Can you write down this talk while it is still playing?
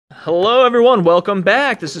Hello everyone, welcome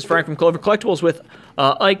back. This is Frank from Clover Collectables with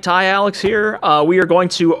Ike, Ty, Alex here. We are going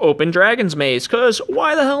to open Dragon's Maze, because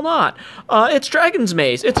why the hell not? It's Dragon's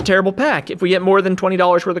Maze. It's a terrible pack. If we get more than $20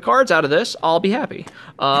 worth of cards out of this, I'll be happy.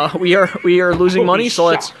 We are losing money,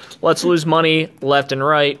 so let's lose money left and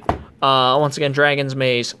right. Once again, Dragon's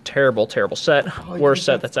Maze, terrible set. Worst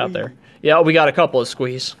set that's out there. Yeah, we got a couple of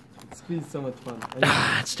squeeze. Squeeze is so much fun.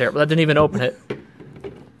 It's terrible. That didn't even open it.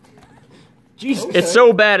 Jesus. Okay. It's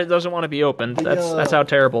so bad it doesn't want to be opened. That's how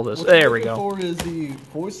terrible this is. There we go. What is the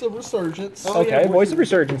Voice of Resurgence. Oh, okay, Voice of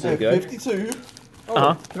Resurgence is good. 52.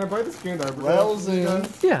 Oh, can I buy the scanned eyebrow? Rousing.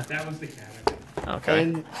 Yeah. That was the cat. Okay.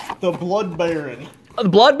 And the Blood Baron. The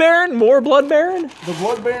Blood Baron? More Blood Baron? The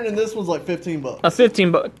Blood Baron in this one's like $15. A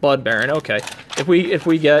 $15 Blood Baron. Okay. If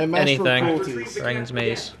we get And Master of anything, Cruelties. Dragon's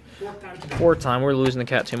Maze. Fourth time. We're losing the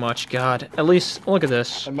cat too much. God. At least look at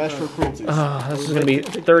this. And Master of Cruelties. This is gonna be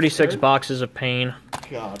 36 boxes of pain.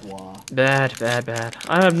 God, wow. Bad.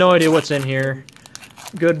 I have no idea what's in here.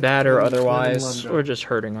 Good, bad, or otherwise. We're just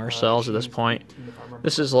hurting ourselves at this point.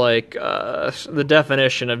 This is like the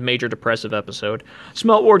definition of major depressive episode.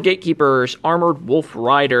 Smelt Ward Gatekeepers, Armored Wolf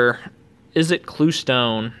Rider. Is it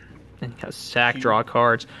Cluestone? And has sack draw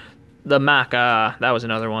cards. The Maca, that was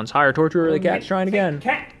another one. Higher Torturer, the cat's trying again.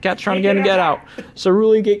 Cat's trying again to get out.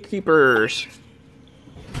 Ceruli Gatekeepers.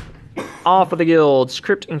 Off of the Guilds.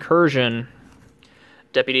 Crypt Incursion.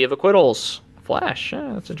 Deputy of Acquittals. Flash,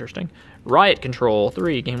 that's interesting. Riot Control,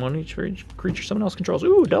 3. Gain 1 each for each creature someone else controls.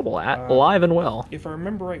 Ooh, double at. Alive and Well. If I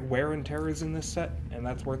remember right, Wear and Tear is in this set, and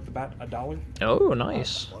that's worth about $1. Oh,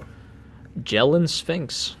 nice. Jellin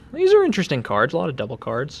Sphinx. These are interesting cards. A lot of double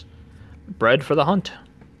cards. Bred for the Hunt.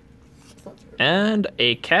 And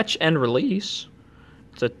a Catch and Release.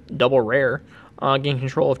 It's a double rare. Gain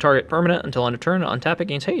control of target permanent until end of turn. Untap it,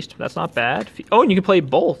 gains haste. That's not bad. Oh, and you can play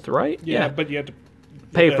both, right? Yeah, but you have to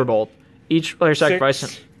pay for both. Each player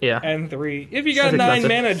sacrifices. Yeah. And 3. If you got 9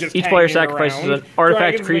 mana, just each player sacrifices an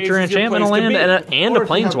artifact, creature, enchantment, a land, and a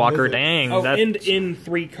planeswalker. Dang. Oh, and in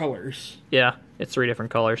 3 colors. Yeah, it's 3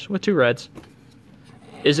 different colors with 2 reds.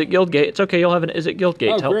 Is it Guildgate? It's okay. You'll have an Is it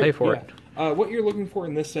Guildgate to help pay for it. What you're looking for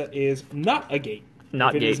in this set is not a gate.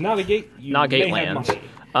 Not if gate. It is not a gate. You not gate may lands. have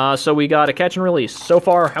money. So we got a catch and release. So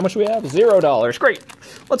far, how much do we have? $0. Great.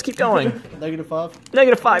 Let's keep going. -5.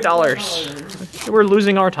 -$5. We're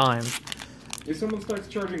losing our time. If someone starts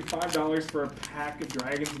charging $5 for a pack of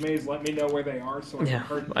Dragon's Maze, let me know where they are so I can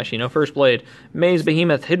hurt them. Actually, no. First Blade. Maze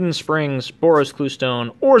Behemoth, Hidden Springs, Boros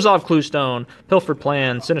Cluestone, Orzhov Cluestone, Pilfered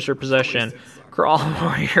Plan, Sinister Possession, Crawl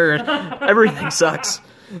Warrior. Everything sucks.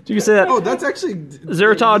 Did you say that? Oh, that's actually...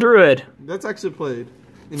 Zeratal Druid. That's actually played.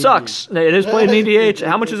 Sucks. It is played in EDH.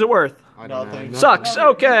 How much is it worth? Nothing. Sucks.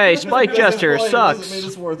 Okay. Spike Jester. Sucks. Doesn't mean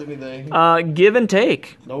it's worth anything. Give and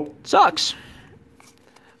Take. Nope. Sucks.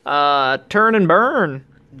 Turn and Burn.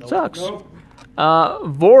 Nope. Sucks. Nope.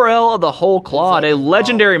 Vorel of the Whole Clawed, a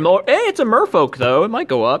legendary. Hey, it's a Merfolk though. It might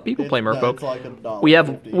go up. People play Merfolk. It's like $1.50. We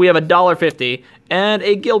have $1.50 and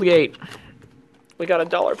a Guildgate. We got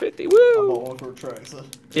 $1.50. I Woo! bought one for a tray, so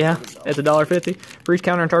Yeah, it's $1.50 for each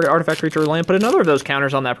counter on target artifact, creature, or land. Put another of those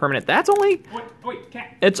counters on that permanent. That's only. Wait,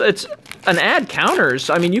 cat. It's an add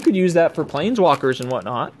counters. I mean, you could use that for planeswalkers and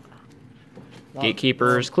whatnot.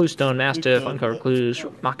 Gatekeepers, Cluestone, Mastiff, Uncovered Clues,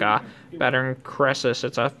 Maca, Battering Cressus,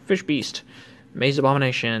 it's a Fish Beast, Maze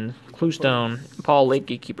Abomination, Cluestone, Paul Lake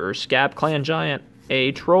Gatekeeper, Scab Clan Giant,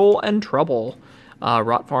 a Troll and Trouble,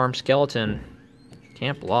 Rot Farm Skeleton,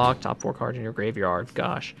 Can't Block, top 4 cards in your graveyard,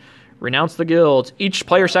 gosh. Renounce the Guilds, each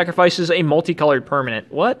player sacrifices a multicolored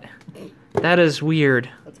permanent. What? That is weird.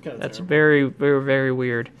 That's very, very, very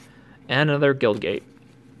weird. And another Guildgate.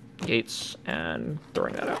 Gates, and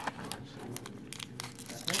throwing that out.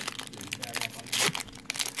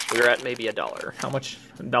 We're at maybe $1. How much?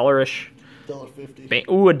 $1-ish? $1.50.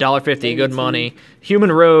 Ooh, $1.50. Good money.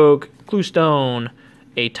 Human Rogue, Cluestone,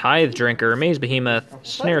 a Tithe Drinker, Maze Behemoth,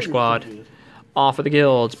 Snare Squad, Off of the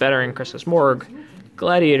Guilds, Battering Christmas Morgue,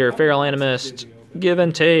 Gladiator, Feral Animist, Give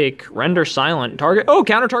and Take, Render Silent, target. Oh,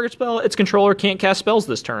 counter target spell. Its controller can't cast spells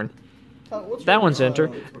this turn. That one's enter.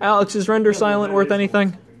 Alex, is Render Silent worth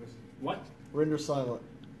anything? What? Render Silent.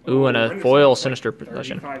 Ooh, and a foil Sinister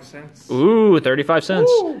Possession. 35 cents. Ooh, 35 cents.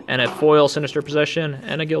 Woo! And a foil Sinister Possession,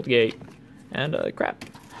 and a Guildgate. And crap.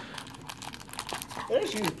 That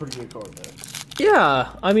actually is a pretty good card, there. Yeah,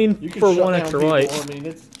 I mean, You can for shut 1 down extra people. white. I mean,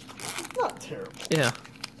 it's not terrible. Yeah.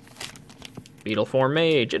 Beetle form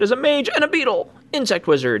mage. It is a mage and a beetle. Insect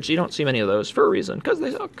wizards. You don't see many of those for a reason, because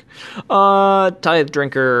they suck. Tithe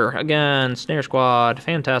Drinker. Again, Snare Squad.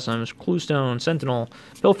 Phantasms. Cluestone. Sentinel.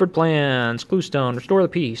 Pilfered Plans. Cluestone. Restore the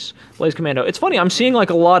Peace. Blaze Commando. It's funny, I'm seeing like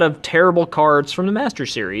a lot of terrible cards from the Master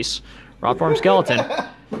Series. Rotform Skeleton.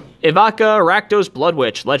 Ivaka Rakdos Blood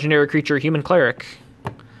Witch. Legendary creature, human cleric.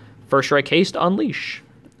 First Strike Haste, Unleash.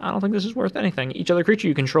 I don't think this is worth anything. Each other creature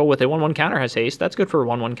you control with a 1/1 counter has haste. That's good for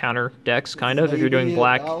 1/1 counter decks, kind of, if you're doing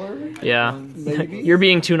black. Yeah. You're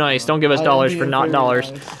being too nice. Don't give us dollars for not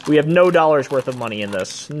dollars. Nice. We have no dollars worth of money in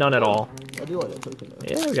this. None at all. I do like that token, though.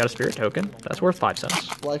 Yeah, we got a spirit token. That's worth 5 cents.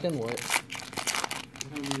 Black and white.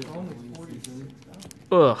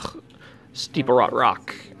 Ugh. Steeple Rot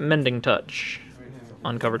Rock. Mending Touch.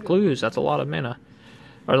 Uncovered Clues. That's a lot of mana.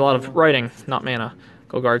 Or a lot of writing, not mana.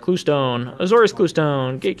 Golgari Cluestone, Azorius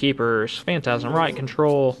Cluestone, Gatekeepers, Phantasm, Riot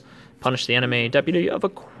Control, Punish the Enemy, Deputy of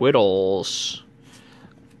Acquittals.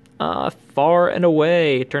 Far and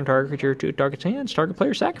Away, turn target creature to target's hands, target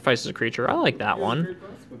player sacrifices a creature. I like that one.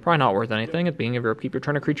 Probably not worth anything. At the beginning of your upkeep,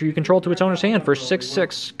 return a creature you control to its owner's hand for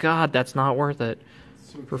 6/6. God, that's not worth it.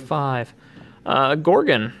 For 5.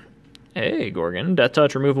 Gorgon. Hey, Gorgon. Death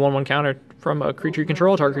Touch, remove a 1/1 counter from a creature you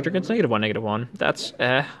control, target creature gets -1/-1. That's,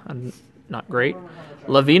 not great.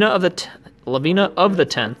 Lavina of the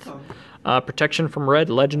 10th. Protection from red,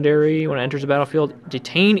 legendary. When it enters the battlefield,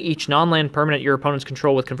 detain each non-land permanent your opponent's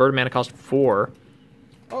control with converted mana cost 4.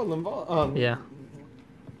 Oh, yeah.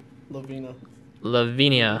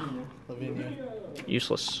 Lavinia.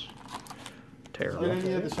 Useless. Terrible. Did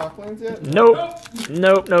any of the shocklands yet? Nope.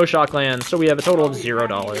 Nope, no shocklands. So we have a total of $0.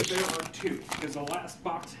 There are 2, because the last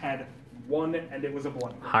box had 1 and it was a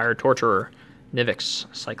blank. Hire Torturer. Nivix,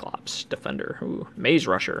 Cyclops, Defender, ooh, Maze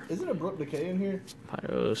Rusher. Isn't a Brook Decay in here?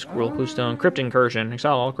 Squirrel Cluestone, Crypt Incursion,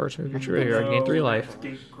 exile all cards from your creature graveyard, gain 3 life.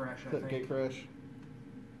 Gate Crash, I think. Gate Crash.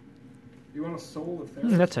 You want a Soul of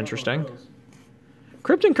Therapy? That's interesting.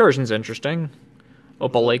 Crypt Incursion's interesting.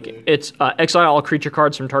 Opal Lake. It's exile all creature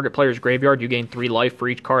cards from target player's graveyard. You gain 3 life for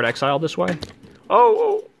each card exiled this way.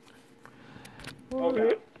 Oh!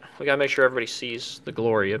 Okay. We gotta make sure everybody sees the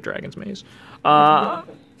glory of Dragon's Maze.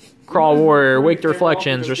 Crawl Warrior, Wake the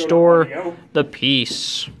Reflections, Restore the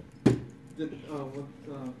Peace.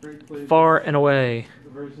 Far and Away.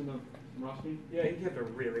 Yeah, he had a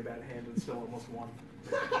really bad hand and still almost won.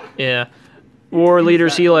 Yeah. War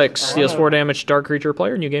Leader's Helix, deals 4 damage to dark creature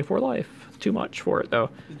player, and you gain 4 life. Too much for it, though.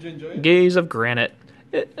 Did you enjoy it? Gaze of Granite.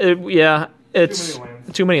 Yeah, it's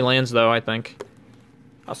too many lands, though, I think.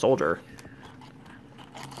 A soldier.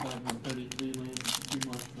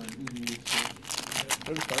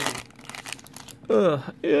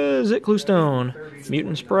 Is it Cluestone?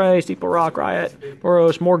 Mutant Spray, Steeple Rock Riot,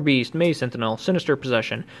 Boros, Morgue Beast, Maze Sentinel, Sinister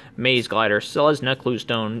Possession, Maze Glider, Selesnya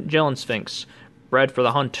Cluestone, Jelen Sphinx, Bred for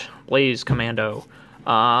the Hunt, Blaze Commando,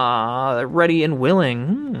 Ready and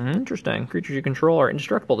Willing. Interesting. Creatures you control are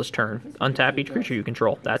indestructible this turn. Untap each creature you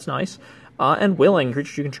control. That's nice. And Willing,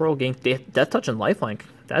 creatures you control gain Death Touch and Lifelink.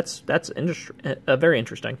 That's very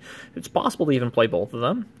interesting. It's possible to even play both of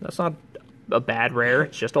them. That's not a bad rare.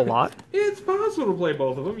 It's just a lot. It's possible to play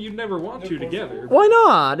both of them. You'd never want to together. Why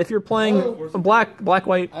not? If you're playing black, white,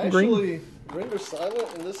 green. Actually, Render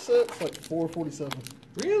Silent in this set's like $4.47.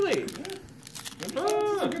 Really?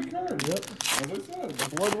 That's a good card. Yep. As I said,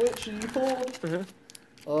 the Blood Witch you pulled.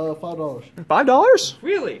 $5. $5?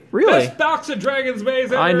 Really? Really? Best box of Dragon's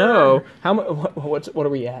Maze ever. I know. How much? What are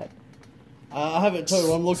we at? I haven't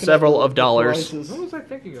told. I'm looking Several at of dollars. What was I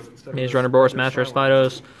thinking of instead? Maze Runner, Boros, Master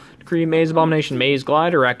Spydos, Decree, Maze Abomination, Maze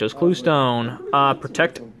Glider, Rakdos, Cluestone,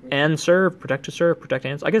 Protect and Serve, Protect to Serve, Protect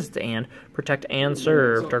and... I guess it's and. Protect and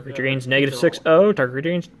Serve. Target creature gains -6. Target creature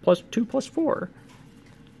gains +2/+4.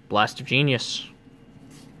 Blast of Genius.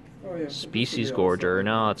 Oh, yeah. Species Gorger.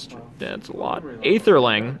 No, that's a lot.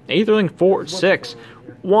 Aetherling. Aetherling 4/6.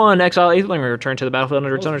 1 exile Aetherling return to the battlefield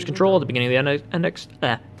under its owner's control at the beginning of the next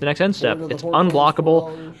end step. It's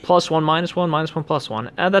unblockable. +1, -1, -1,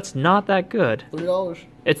 +1. That's not that good. $3.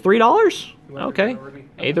 It's $3? Okay.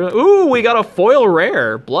 Aetherling. Ooh, we got a foil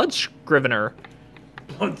rare. Blood Scrivener.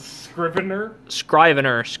 Blood Scrivener?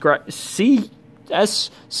 Scrivener.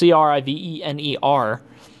 CSCRIVENER.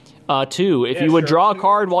 2. If you would draw a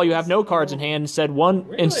card while you have no cards in hand,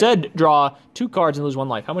 instead draw 2 cards and lose 1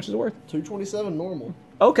 life. How much is it worth? $2.27 normal.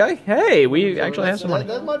 Okay. Hey, we actually have some money.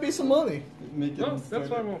 That might be some money. No, that's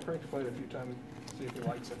why I want Frank to play it a few times. See if he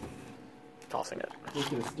likes it. Tossing it. Look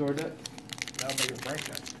at it, store deck. That'll make it Frank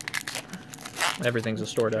deck. Everything's a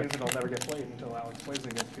store deck. It'll never get played until Alex plays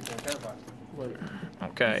it against people in Terrified.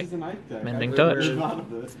 Okay. This is a night deck. Mending Touch.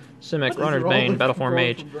 Simic, Runner's Bane, Battleform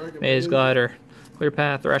Mage, Maze Glider, Clear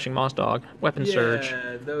Path, Thrashing Moss Dog, Weapon Surge,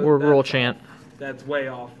 those- Rural that's Chant, That's way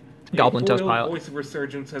off. Goblin A Test foil Pilot. Voice of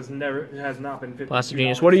Resurgence has not been $52. Blast of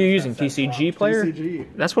Genius. What are you using? since that TCG dropped. player? TCG.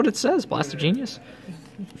 That's what it says, Blast of Genius.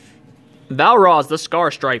 Valroz, the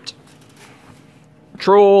Scar Striped.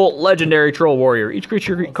 Troll, Legendary Troll Warrior. Each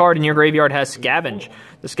creature card in your graveyard has Scavenge.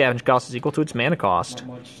 The Scavenge cost is equal to its mana cost.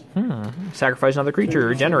 Sacrifice another creature,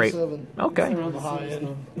 regenerate. 7. Okay. On the high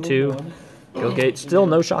end. 2. Guildgate, still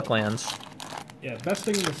no shock lands. Yeah, best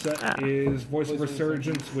thing in the set is Voice of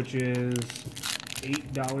Resurgence, which is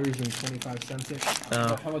 $8.25 ish.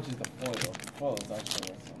 How much is the foil? Foil is actually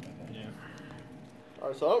worth something. Yeah.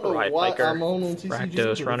 Alright, so I don't know Right, why Biker. I'm on TCG. Rakdos but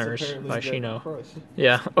it's Runners apparently by got Shino. price.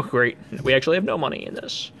 Yeah, oh great. We actually have no money in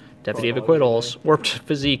this. Deputy of Acquittals, Warped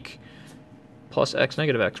Physique, plus X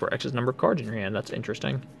negative X, where X is the number of cards in your hand. That's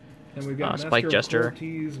interesting. And we've got Spike Master of Jester,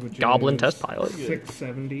 Cruelties, which Goblin is Test Pilot.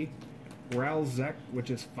 $6.70. Ralzek, which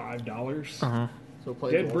is $5. So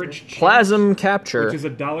play Dead the Bridge Chant, Plasm which Capture. is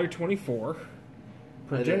 $1.24.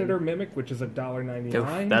 Progenitor Mimic, which is $1.99.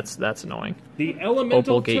 Oof, that's annoying. The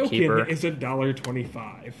Elemental Opal Gatekeeper. Token is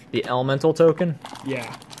 $1.25. The Elemental Token.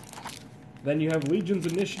 Yeah. Then you have Legion's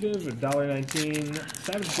Initiative at $1.19.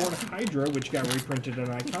 Savage-Born Hydra, which got reprinted in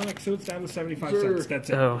Iconic, so it's down to 75 cents. That's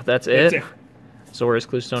it. Oh, that's That's it? it. Zori's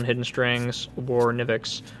Cluestone, Hidden Strings, War,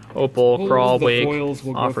 Nivix, Opal, We'll Crawl, the Wake, foils,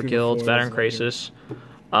 we'll go Offer through the Guilds, foils Veteran later. Crisis,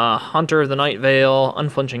 Hunter of the Night Veil,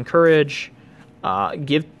 Unflinching Courage,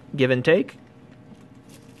 Give and Take,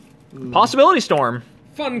 Possibility Storm.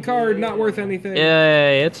 Fun card, not worth anything.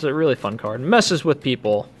 Yay, it's a really fun card. Messes with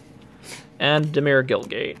people. And Demir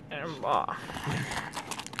Guildgate.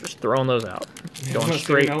 Just throwing those out. Going Unless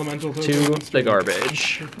straight they're an elemental to token, the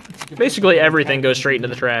garbage. Basically everything goes straight into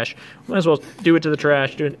the trash. Might as well do it to the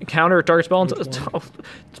trash. Do it. Counter target spell.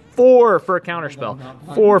 4 for a counter spell.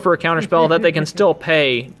 4 for a counter spell that they can still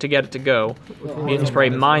pay to get it to go. Mutant Spray,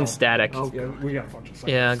 Mind Static. Yeah, we got a bunch of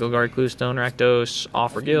cycles. Yeah, Golgari, Cluestone, Rakdos,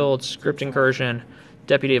 Offer Guilds, Script Incursion,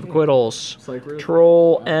 Deputy of Acquittals,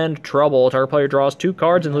 Troll, and Trouble. Target player draws 2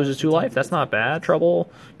 cards and loses 2 life. That's not bad. Trouble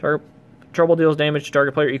deals damage to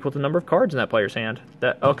target player equal to the number of cards in that player's hand.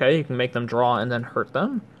 Okay, you can make them draw and then hurt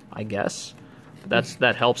them, I guess.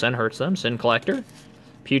 That helps and hurts them. Sin Collector.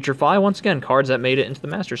 Putrefy, once again, cards that made it into the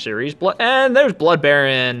Master Series. And there's Blood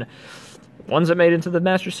Baron. Ones that made it into the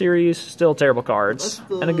Master Series, still terrible cards.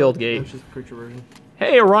 And a Guildgate. That's just the creature version.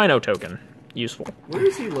 Hey, a Rhino token. Useful. Where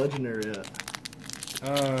is he legendary at?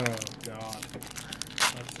 Oh, God.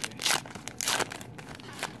 Let's see.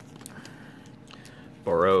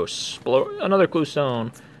 Boros. Another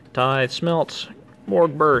Cluestone. Tithe, Smelt,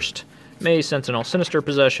 Morgue Burst, Maze Sentinel, Sinister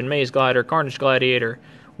Possession, Maze Glider, Carnage Gladiator,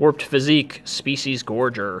 Warped Physique, Species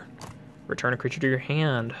Gorger. Return a creature to your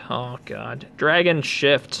hand. Oh, God. Dragon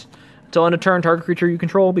Shift. Until end of turn, target creature you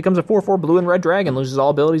control becomes a 4/4 blue and red dragon, loses all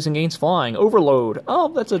abilities and gains flying. Overload. Oh,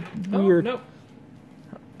 that's a weird... Oh, no.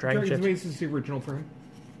 Dragon Dragon's Shift. Maze is the original for him.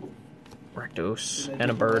 Rakdos. And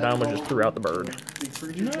a bird. I almost just threw out the bird. Big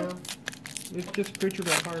creature No. card? It's just creature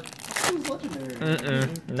by heart. It was legendary.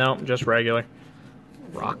 No, just regular.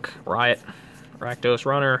 Rock. Riot. Rakdos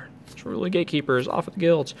Runner. Truly Gatekeepers. Off with the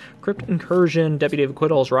Guilds. Crypt Incursion. Deputy of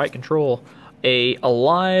Acquittals. Riot Control. A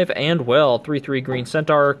Alive and Well 3/3 green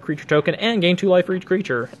centaur creature token and gain 2 life for each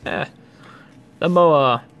creature. The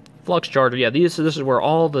Moa Flux Charger. Yeah, this is where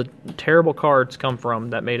all the terrible cards come from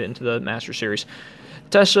that made it into the Master Series.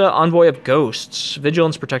 Tessa, Envoy of Ghosts.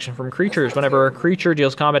 Vigilance protection from creatures. Whenever a creature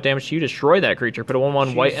deals combat damage to you, destroy that creature. Put a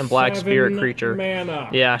 1/1 white and black 7 spirit creature. Mana.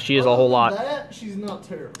 Yeah, she is a whole lot. That, she's not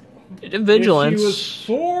terrible. Vigilance. If she was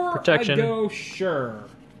 4, protection. I'd go sure.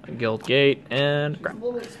 Guild Gate and She's a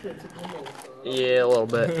little expensive. yeah, a little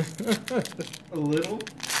bit. A little?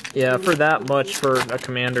 Yeah, for that much for a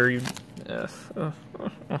commander, you.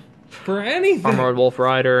 For anything. Armored Wolf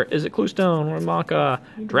Rider. Is it Cluestone or Maka?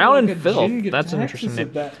 Drown in Filth. That's an interesting name.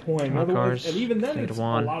 At that point. Markers, Otherwise, and even then, it's a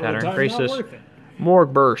 -1, lot of Pattern the time Crisis. not worth it.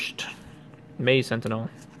 Morgue Burst. Maze Sentinel.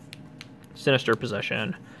 Sinister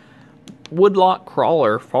Possession. Woodlock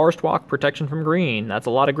Crawler. Forest Walk Protection from Green. That's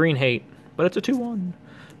a lot of green hate, but it's a 2/1.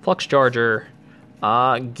 Flux Charger.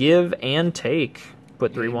 Give and Take.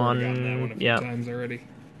 Put We've already gotten that one 3/1. a few Yeah. times already.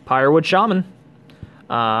 Pyrewood Shaman.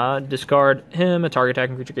 Discard him. A target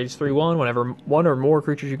attacking creature gains 3/1. Whenever one or more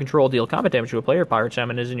creatures you control deal combat damage to a player, Pirate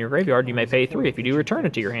Shaman is in your graveyard. You may pay 3. If you do, return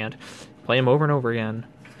it to your hand. Play him over and over again.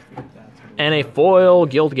 And a foil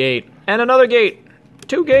Guild Gate. And another gate.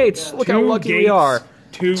 2 gates. Look how Two lucky we gates. are.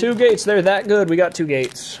 Two. 2 gates. They're that good. We got 2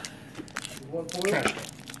 gates. One foil?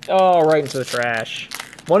 Oh, right into the trash.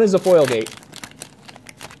 One is a foil gate.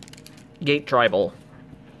 Gate Tribal.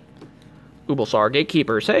 Ubulsar,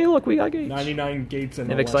 Gatekeepers. Hey, look, we got gates. 99 gates and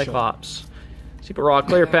Nivix Alesha. Cyclops. Secret Rock,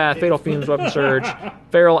 Clear Path, Fatal Fumes, Weapon Surge,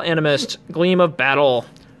 Feral Animist, Gleam of Battle,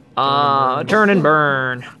 Turn and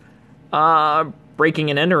Burn, Breaking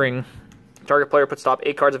and Entering. Target player puts top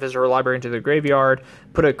 8 cards of his or her library into their graveyard.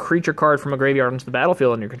 Put a creature card from a graveyard into the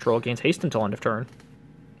battlefield under your control. Gains haste until end of turn.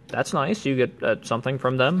 That's nice. You get something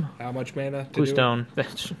from them. How much mana? Bluestone.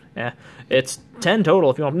 Yeah, it's 10 total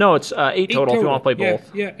if you want. No, it's 8 total if you want to play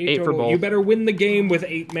both. Yeah, 8 for both. You better win the game with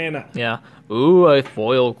 8 mana. Yeah. Ooh, a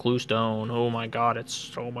foil Bluestone. Oh my god, it's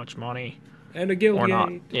so much money. And a guild Or not.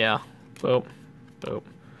 gate. Yeah. Boop. Boop.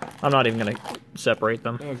 I'm not even going to separate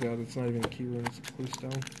them. Oh god, it's not even a key rune, it's a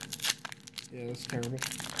Bluestone. Yeah, that's terrible.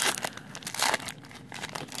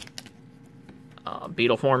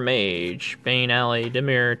 Beetleform Mage, Bane Alley,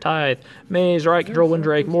 Dimir, Tithe, Maze, Right Control,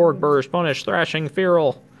 Windrake, Morgue, Burst, Punish, Thrashing,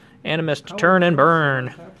 Feral, Animist, Turn and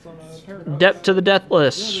Burn. Depth to the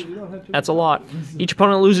Deathless. That's a lot. Each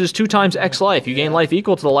opponent loses 2 times X life. You gain life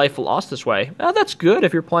equal to the life lost this way. That's good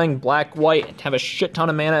if you're playing black, white, have a shit ton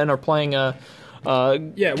of mana, and are playing a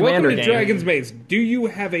welcome to Dragon's Maze. Do you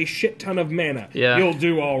have a shit ton of mana? Yeah. You'll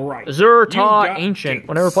do alright. Zerta Ancient.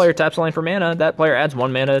 Whenever a player taps a land for mana, that player adds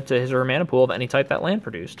 1 mana to his or her mana pool of any type that land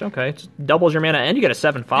produced. Okay, it doubles your mana, and you get a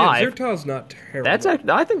 7/5. Yeah, Zerta's not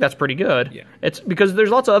terrible. I think that's pretty good. Yeah. It's because there's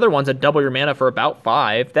lots of other ones that double your mana for about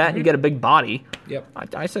 5. That and you get a big body. Yep.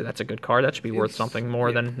 I say that's a good card. That should be worth something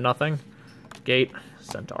more than nothing. Gate,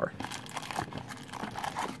 Centaur.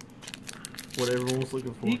 What everyone was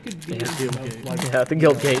looking for. He could be Yeah, the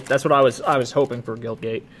Guild Gate. That's what I was hoping for. Guild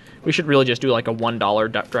Gate. We should really just do like a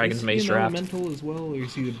 $1 Dragon's Maze draft. Elemental as well, or you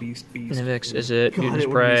see the Beast? Nivix, is it? God, Mutant's it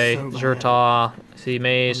would be Prey, so bad. Zerta, see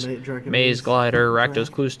Maze, Maze Glider,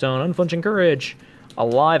 Rakdos Cluestone, Unflinching Courage,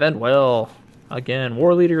 Alive and Well. Again,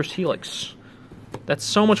 War Leader's Helix. That's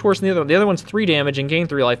so much worse than the other one. The other one's 3 damage and gain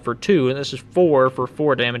 3 life for 2, and this is 4 for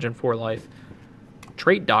 4 damage and 4 life.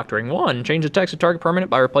 Trait Doctoring 1. Change the text of target permanent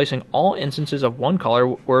by replacing all instances of one color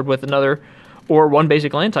word with another, or one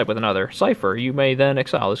basic land type with another. Cipher. You may then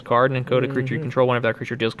exile this card and encode a creature you control whenever that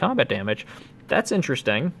creature deals combat damage. That's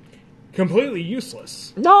interesting. Completely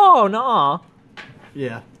useless. No.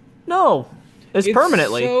 Yeah. No. It's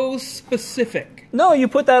permanently. So specific. No, you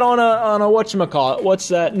put that on a whatchamacallit. What's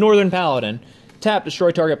that? Northern Paladin. Tap, destroy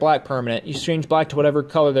target black permanent. You change black to whatever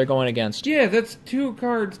color they're going against. Yeah, that's 2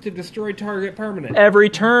 cards to destroy target permanent. Every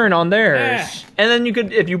turn on theirs. And then you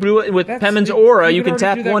could, if you do it with Pemin's Aura, you can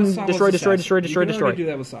tap 1, destroy. You can already do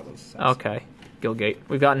that with Solo's Assassin. Okay. Guildgate.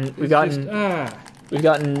 We've gotten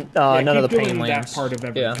none of the pain lands. That part of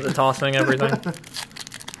everything. Yeah, the tossing, everything.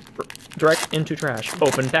 Direct into trash.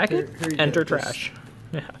 Open packet, enter trash.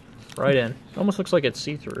 Yeah. Right in. Almost looks like it's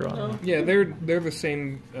see-through. Yeah, they're the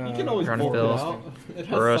same. You can always Running pull it Bills. out. It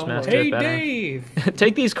has Burrows some Master. Hey, better. Dave!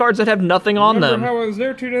 Take these cards that have nothing on Remember them. how I was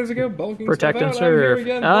there 2 days ago? Bulking Protect stuff and out? I'm here serve.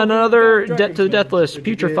 again, Another bulking Debt to the Dragon's Deathless.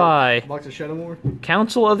 Putrefy. Box of Shadowmoor?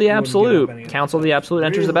 Council of the wouldn't give up any Absolute. of Council of the Absolute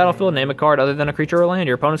enters the battlefield. Name a card other than a creature or land.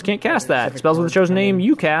 Your opponents can't cast that. Spells with the chosen name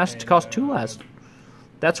you cast cost 2 less.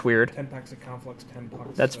 That's weird. 10 packs of Conflux, 10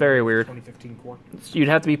 packs. That's very weird. 2015 core. You'd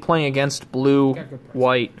have to be playing against blue, Got good price.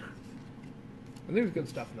 white, And there's good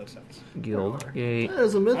stuff in those sets. Guild Gate. That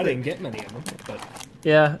is a I mythic. didn't get many of them, but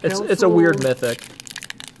Yeah, it's a weird mythic.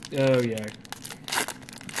 oh yeah.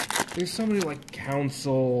 There's so many like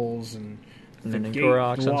councils and Mending Gate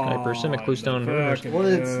Korok, Sun Law Sniper, Simic, and Cluestone, the Rumors, fucking, Well,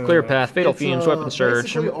 it's- Clear Path, Fatal It's, Fumes, Weapon Surge,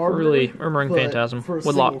 basically Arbiter, really Murmuring but Phantasm, for a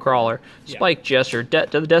Woodlock single Crawler, Yeah. Spike Gesture,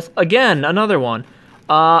 Debt to the Death. Again, another one.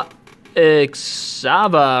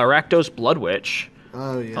 Ixava, Rakdos Blood Witch.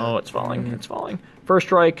 Oh, yeah. Oh, it's falling. It's falling. First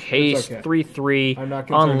strike, haste, okay. 3/3, I'm not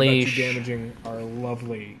concerned unleash, about you damaging our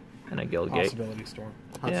lovely and a Guild Gate. possibility storm.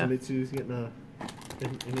 Yeah. Hatsumitsu's getting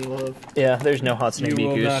any love. Yeah, there's no Hatsune You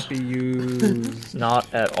will Mikus. not be used.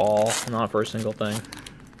 Not at all. Not for a single thing.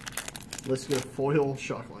 Let's go foil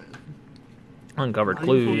Shockland. Uncovered Not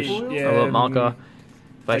even Clues, for foil? Yeah, Robot Maka,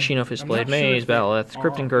 Vishino Fistblade I'm not sure Maze, if there Battleth,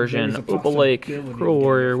 Crypt are- Incursion, there's a Opal Lake, possibility Cruel of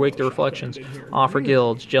Warrior, getting Wake the full Reflections, Shockland in here. Offer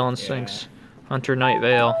Guilds, Jellin Sphinx, Hunter Night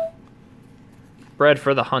Vale, Bread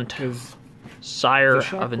for the Hunt, 'Cause Sire the of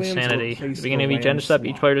Shocklands Insanity. At replace the beginning of the each end land step,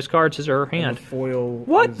 each slot. player discards his or her and hand. the foil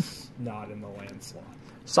What? is not in the land slot.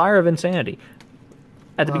 Sire of Insanity.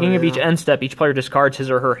 At the beginning of each yeah. end step, each player discards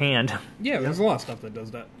his or her hand. Yeah, there's a lot of stuff that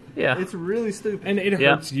does that. Yeah. It's really stupid. And it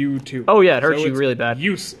Yeah. hurts you too. Oh, yeah, it hurts So you it's really bad.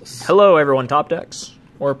 Useless. Hello, everyone, top decks.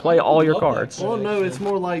 Or play all your love that. cards. Well, no, it's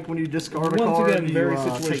more like when you discard a Once card, again, very you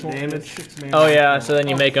take situational. damage. 6 mana. Oh, yeah, so then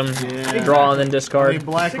you make them Yeah. draw and then I discard. mean,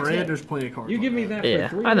 black or 6 red, there's plenty of cards. You like give me that Yeah,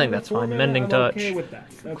 for 3 I think mana, that's 4 fine. mana, Mending I'm Touch. okay with that.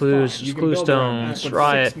 That's Clues, fine. You can Clue build around that, Stones, but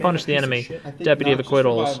Riot, 6 mana Punish the piece of Enemy, shit. I think Deputy of Notch is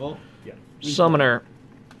Acquittals, survival. Yeah. Summoner,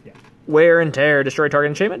 Yeah. Wear and Tear, destroy target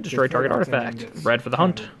enchantment, destroy Destroy target target artifact, enchantment. Bread for the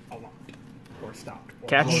Hunt, A lot. Or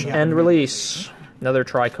Catch and release. Another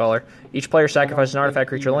tricolor. Each player sacrifices an artifact,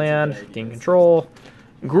 creature, land. Gain control.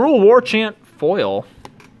 Gruul War Chant foil.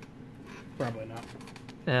 Probably not.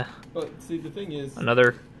 Yeah. But see, the thing is,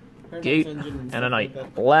 Another gate and a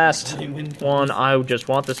knight. Last one. I just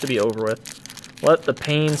want this to be over with. Let the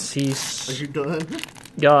pain Are cease. you done?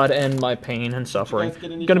 God end my pain and suffering. guys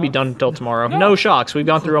get any Gonna be shocks? done until tomorrow. No shocks. We've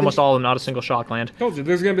gone through almost all of them. Not a single shock land. Told you,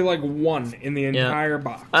 there's gonna be like one in the entire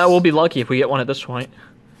box. We'll be lucky if we get one at this point.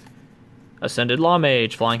 Ascended Law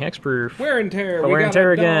Mage, Flying Hexproof. Wear and tear. Wear and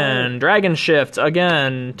tear again. Dragon Shift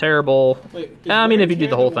again. Terrible. Wait, is I mean, Wear if you and do Tear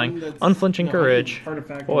the whole one thing. that's- Unflinching No, Courage.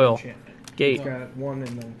 Artifact Foil. and enchantment. Gate. It's got 1 and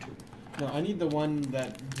then 2. No, I need the one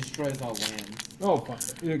that destroys all lands. Oh, fuck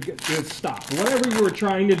it. Stop. Whatever you were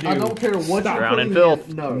trying to do. I don't care what stop. you're Drown in putting filth.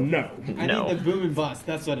 in. No. No. I No. need the boom and bust.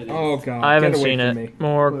 That's what it is. Oh, God. I haven't Get away seen from it. me.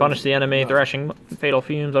 More. Please. Punish the enemy. No. Thrashing. Fatal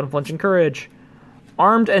Fumes. Unflinching Courage.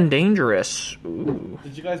 Armed and Dangerous. Ooh.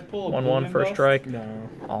 Did you guys pull a 1/1 boom and first bust? strike. No.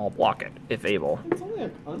 I'll block it if able. It's only a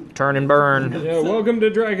Turn and burn. Yeah, welcome to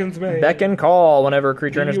Dragon's Maid. Beck and call. Whenever a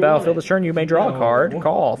creature enters you battlefield want this turn, you may draw a No. card.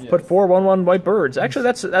 Call. Yes. Put 4 1/1 white birds. Actually,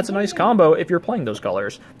 that's a nice combo if you're playing those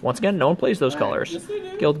colors. Once again, no one plays those colors. Yes, they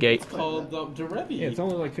do. Guildgate. It's called Derevi. Yeah, it's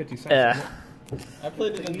only like 50 cents. Eh. I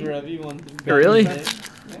played it in Derevi one. Really? Yeah.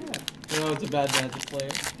 No, it's a bad Magic player.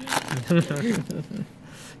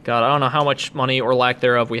 God, I don't know how much money or lack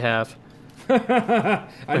thereof we have. I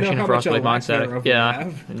know Machine how of much a Frostblade lack Mind Static. thereof we Yeah.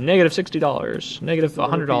 have. Negative $60. Negative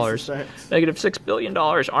 $100. Negative $6 billion.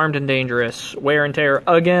 Armed and Dangerous. Wear and Tear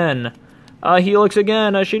again. Helix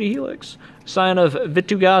again. A shitty Helix. Sign of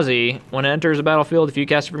Vitugazi. When it enters the battlefield, if you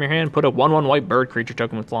cast it from your hand, put a 1/1 white bird creature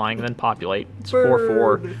token with flying, and then populate. It's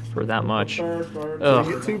 4/4 for that much. Bird, bird. You Ugh.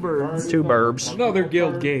 get 2 birds. 2 burbs. Another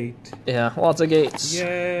guild gate. Yeah, lots of gates.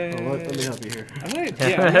 Yay. Oh, let me help you here. I'm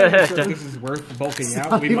not sure if this is worth bulking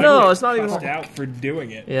out. We might No, get it's not even- cussed out for doing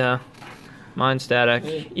it. Yeah. Mind Static.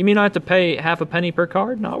 You mean I have to pay half a penny per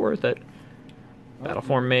card? Not worth it.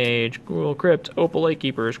 Battleform Mage, Gruul Crypt, Opal Lake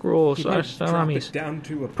Keepers, Gruul You might drop Salamis. it down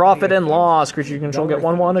to a Profit and loss. Creature you control get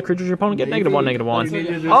 1/1. A creature your opponent get Maybe. -1, -1. You need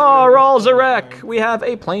to just- Oh, Raul Zarek! We have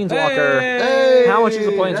a Planeswalker. Hey! How much is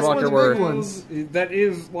a That's one of Planeswalker the big worth? ones. That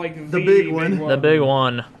is like The big one. The big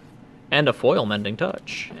one. And a foil Mending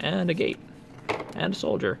Touch. And a gate. And a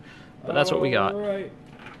soldier. But that's what we got. Alright.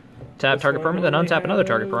 Tap target permanent, then untap another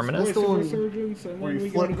target permanent. That's the one where you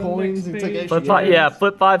flip coins and take extra. Flip five, yeah,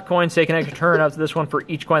 flip 5 coins, take an extra turn up to this one for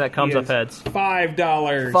each coin that comes up heads.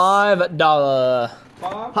 $5. $5.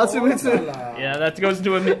 Hatsumitsu. Yeah, that goes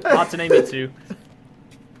into a Hatsune Mitsu.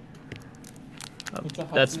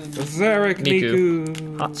 That's Zarek Miku.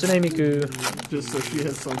 Miku. Hatsune Miku. Just so she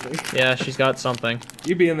has something. Yeah, she's got something.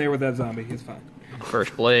 You be in there with that zombie. He's fine.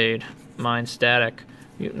 First Blade. Mind Static.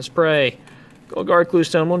 Mutant Spray. Gold Guard,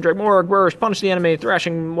 Cluestone, Moondrake, Morg, Burst, Punish the Enemy,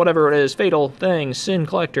 Thrashing, whatever it is, Fatal Thing, Sin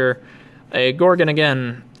Collector, a Gorgon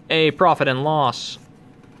again, a Profit and Loss,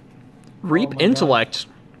 Reap Intellect,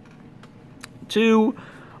 2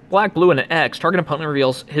 black, blue, and an X. Target opponent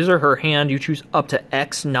reveals his or her hand. You choose up to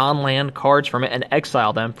X non-land cards from it and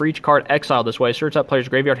exile them. For each card exiled this way, search that player's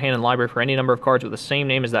graveyard, hand, and library for any number of cards with the same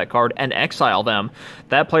name as that card and exile them.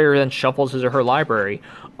 That player then shuffles his or her library.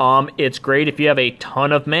 It's great if you have a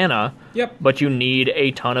ton of mana. Yep. But you need a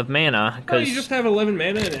ton of mana Oh, because you just have 11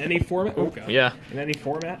 mana in any format. Oh, God. yeah. In any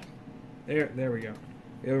format. There we go.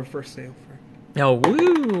 We have a first sale for. Oh,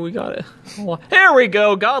 woo! We got it. There we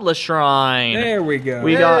go. Godless Shrine. There we go.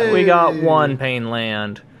 We got 1 Pain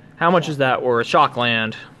Land. How much is that worth? Shock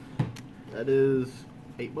Land. That is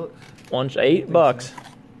 $8. $8.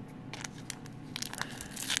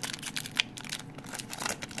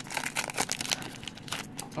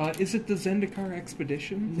 Is it the Zendikar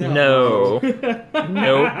Expedition? No.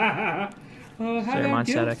 Nope. How Mind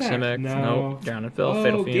Static, Simic. No. Nope. Drown and Filth.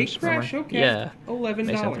 Fatal Fumes. Gate Crash. Armor. Okay. Yeah. $11.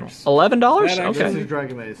 $11? That This Okay. is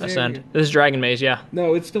Dragon Maze. Ascend. This is Dragon Maze, yeah.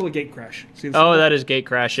 No, it's still a Gate Crash. See the Oh, symbol? that is Gate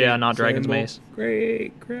Crash, yeah, not Dragon's Symbol. Maze.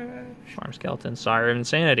 Great Crash. Farm Skeleton, Sire of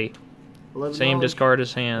Insanity. $11. Same discard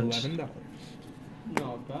as hands. $11.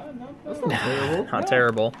 Not bad, not bad. That's not terrible. Not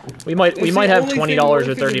terrible. We might It's have the only $20 thing or worth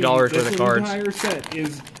it $30 in worth of this cards. entire set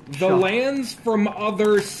is the lands from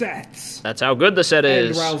other sets. That's how good the set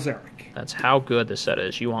And is. Ralzeric. That's how good the set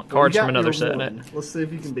is. You want Well, cards you from got another your set in it. one. Let's see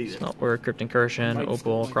if you can beat it. Smeltware, Crypt Incursion, Might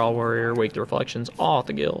Opal, still- Crawl Warrior, Wake the Reflections, all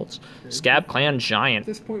the guilds. Scab Clan At Giant.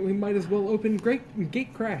 this point, we might as well open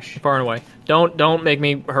Gate Crash. Far and away. Don't make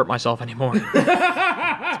me hurt myself anymore.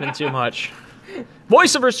 It's been too much.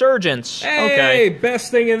 Voice of Resurgence. Hey, Okay.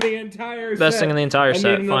 best thing in the entire set. Best thing in the entire I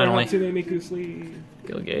set, need another finally. Hatsune Miku sleeve.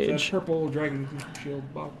 Gil That Gauge. purple Dragon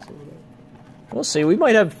Shield box over there. We'll see. We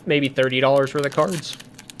might have maybe $30 worth of cards.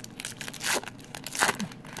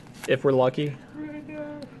 if we're lucky.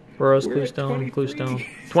 Burrows, Cluestone, Cluestone.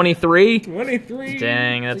 23? 23.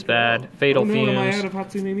 Dang, that's bad. Fatal Am I Fumes. out of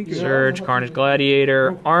Hatsune Miku? Surge, Carnage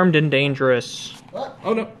Gladiator, Armed and Dangerous,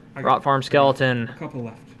 Oh no. I Rot Farm Skeleton, couple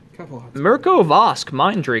left. Couple left. Mirko Vosk,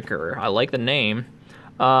 Mind Drinker. I like the name.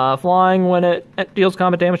 Flying, when it deals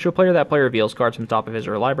combat damage to a player, that player reveals cards from the top of his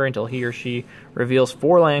or her library until he or she reveals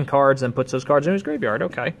 4 land cards and puts those cards in his graveyard.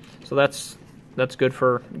 Okay, so that's good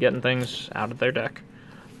for getting things out of their deck.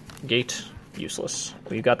 Gate, useless.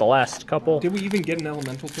 We've got the last couple. Did we even get an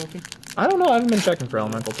elemental token? I don't know. I haven't been checking for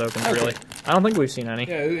elemental tokens, really. I don't think we've seen any.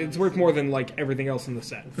 Yeah, it's worth more than like everything else in the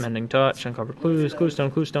set. Mending Touch, Uncover Clues,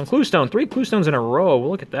 Cluestone, Cluestone, Cluestone. 3 Cluestones in a row.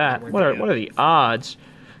 Look at that. What are the odds?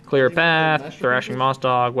 Clear Path, Thrashing Moss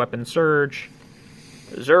Dog, Weapon Surge,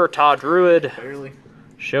 Zerta Druid, Barely.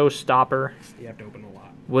 Showstopper, You have to open a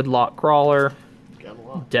lot. Woodlock Crawler, Got a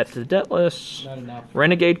lot. Debt to the Debtless, Not enough.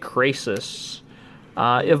 Renegade Krasis,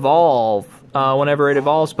 Evolve. Whenever it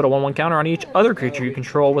evolves, put a 1/1 counter on each other creature you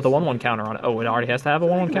control with a 1/1 counter on it. Oh, it already has to have a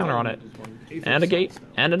 1/1 counter on it. And a gate,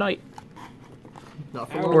 and a knight.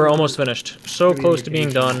 Not for We're almost finished. So close to being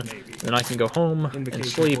done. Then I can go home and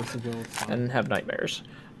sleep and have nightmares.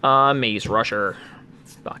 Maze Rusher.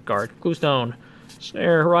 Blackguard. Cluestone.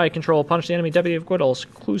 Snare, Riot Control, Punish the Enemy, Deputy of Quittles.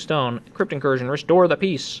 Cluestone. Crypt Incursion, Restore the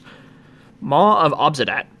Peace. Maw of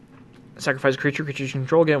Obsidat. Sacrifice a creature you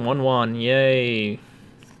control, get 1/1. Yay.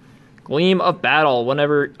 Gleam of Battle.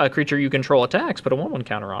 Whenever a creature you control attacks, put a 1/1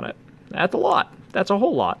 counter on it. That's a lot. That's a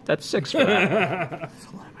whole lot. That's 6 for that.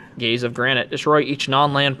 Gaze of Granite. Destroy each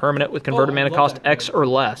non-land permanent with converted I mana love cost that card. X or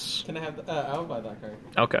less. Can I have? I'll buy that card.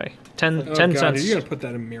 Okay. 10 Oh, 10 God, cents. are you gonna put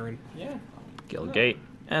that in Mirren? Yeah. Guildgate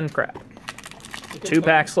and crap. 2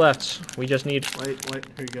 packs left. We just need... Wait, here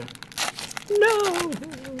you go. No!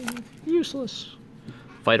 Useless.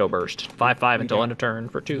 Phyto Burst. 5/5 until end of turn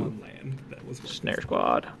for 2. One land. That was Snare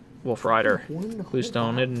Squad. Wolf Rider.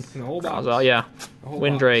 Cluestone Hidden. the whole box. Raza, yeah. The whole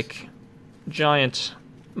Windrake. Giant.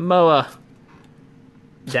 Moa.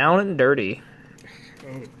 Down and Dirty.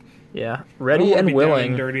 Oh. Yeah. I don't Ready wanna and be down willing.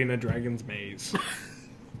 and dirty in a dragon's maze.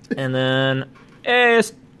 And then...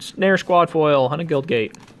 Snare Squad Foil. Hunted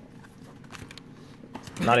Guildgate.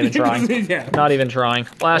 Not even trying. Yeah. Not even trying.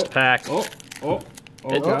 Last pack. Oh,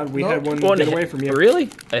 It- God, we no. had one One get hit- away from you. Really?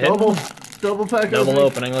 A hit? Double pack. Double opening.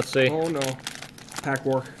 opening. Let's see. Oh, no. Pack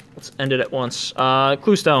war. Let's end it at once.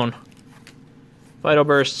 Cluestone. Phyto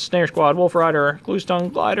Burst. Snare Squad. Wolf Rider. Cluestone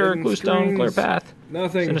Glider. Hidden Cluestone. Screens. Clear Path.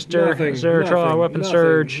 Nothing. Sinister, Nothing. Zeratul, nothing, Weapon nothing,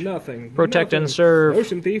 Surge, Nothing. Protect and nothing. Serve.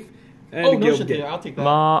 Ocean Thief. And Oh, a no Guild shit, Gate. dude. I'll take that.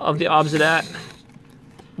 Maw of the Obsidat.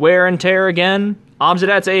 Wear and Tear again.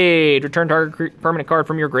 Obsidat's Aid. Return target permanent card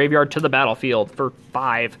from your graveyard to the battlefield for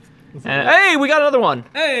 5. And, hey, we got another one.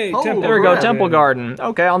 Hey, Oh, Temple There we go, Garden. Temple Garden.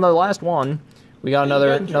 Okay, on the last one, we got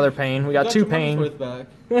another got pain. We got 2 your money's pain. worth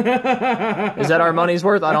back. Is that our money's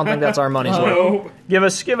worth? I don't think that's our money's worth. No. Give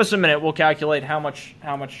us a minute. We'll calculate how much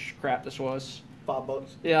crap this was. $5.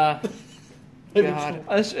 Yeah. Maybe, God,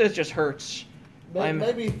 it just hurts. I'm-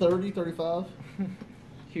 maybe 30, 35.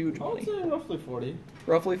 Huge I would money. say roughly 40.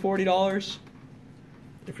 Roughly $40.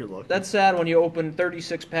 If you're lucky. That's sad when you open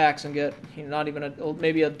 36 packs and get not even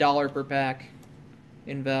maybe $1 per pack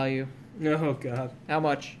in value. Oh, God. How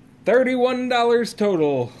much? $31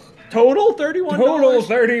 total. Total $31. Total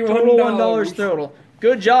 $31. Total $1 total.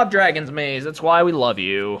 Good job, Dragon's Maze. That's why we love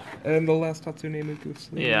you. And the last Hatsune Miku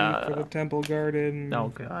sleeve Yeah. for the Temple Garden. Oh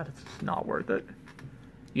God, it's not worth it.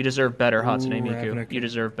 You deserve better, Hatsune Miku. Ravnica. You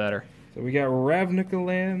deserve better. So we got Ravnica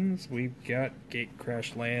lands, we've got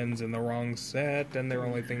Gatecrash lands in the wrong set, and they're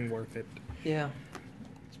only thing worth it. Yeah.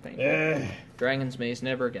 It's painful. Dragon's Maze,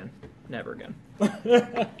 never again. Never again.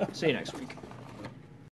 See you next week.